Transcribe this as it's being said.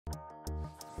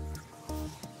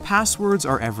Passwords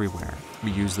are everywhere.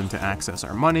 We use them to access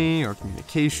our money, our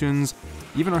communications,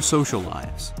 even our social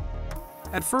lives.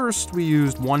 At first, we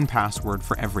used one password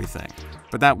for everything,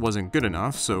 but that wasn't good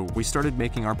enough, so we started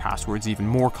making our passwords even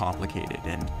more complicated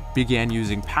and began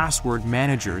using password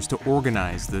managers to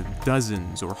organize the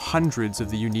dozens or hundreds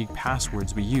of the unique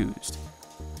passwords we used.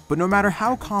 But no matter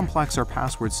how complex our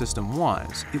password system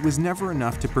was, it was never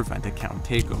enough to prevent account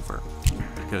takeover,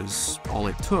 because all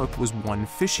it took was one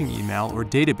phishing email or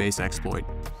database exploit,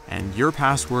 and your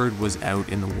password was out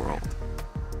in the world.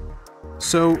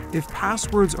 So, if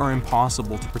passwords are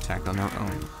impossible to protect on their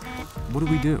own, what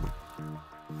do we do?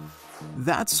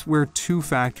 That's where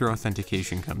two-factor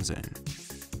authentication comes in.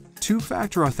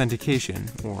 Two-factor authentication,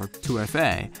 or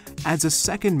 2FA, adds a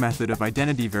second method of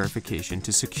identity verification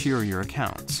to secure your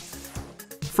accounts.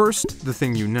 First, the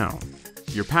thing you know,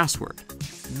 your password.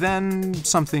 Then,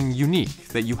 something unique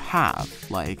that you have,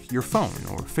 like your phone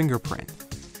or fingerprint.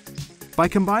 By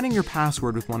combining your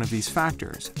password with one of these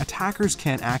factors, attackers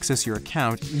can't access your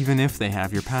account even if they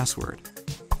have your password.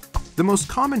 The most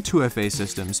common 2FA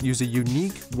systems use a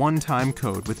unique, one-time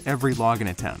code with every login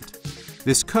attempt.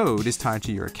 This code is tied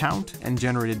to your account and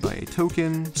generated by a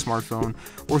token, smartphone,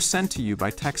 or sent to you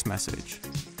by text message.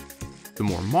 The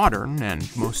more modern and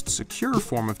most secure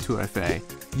form of 2FA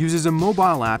uses a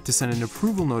mobile app to send an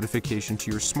approval notification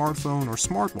to your smartphone or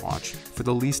smartwatch for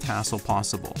the least hassle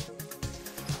possible.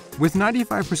 With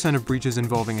 95% of breaches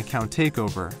involving account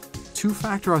takeover,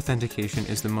 two-factor authentication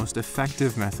is the most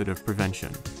effective method of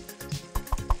prevention.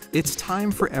 It's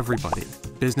time for everybody,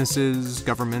 businesses,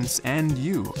 governments, and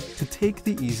you, to take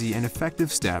the easy and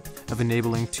effective step of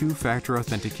enabling two-factor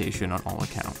authentication on all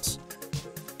accounts.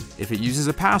 If it uses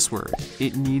a password,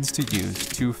 it needs to use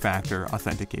two-factor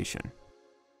authentication.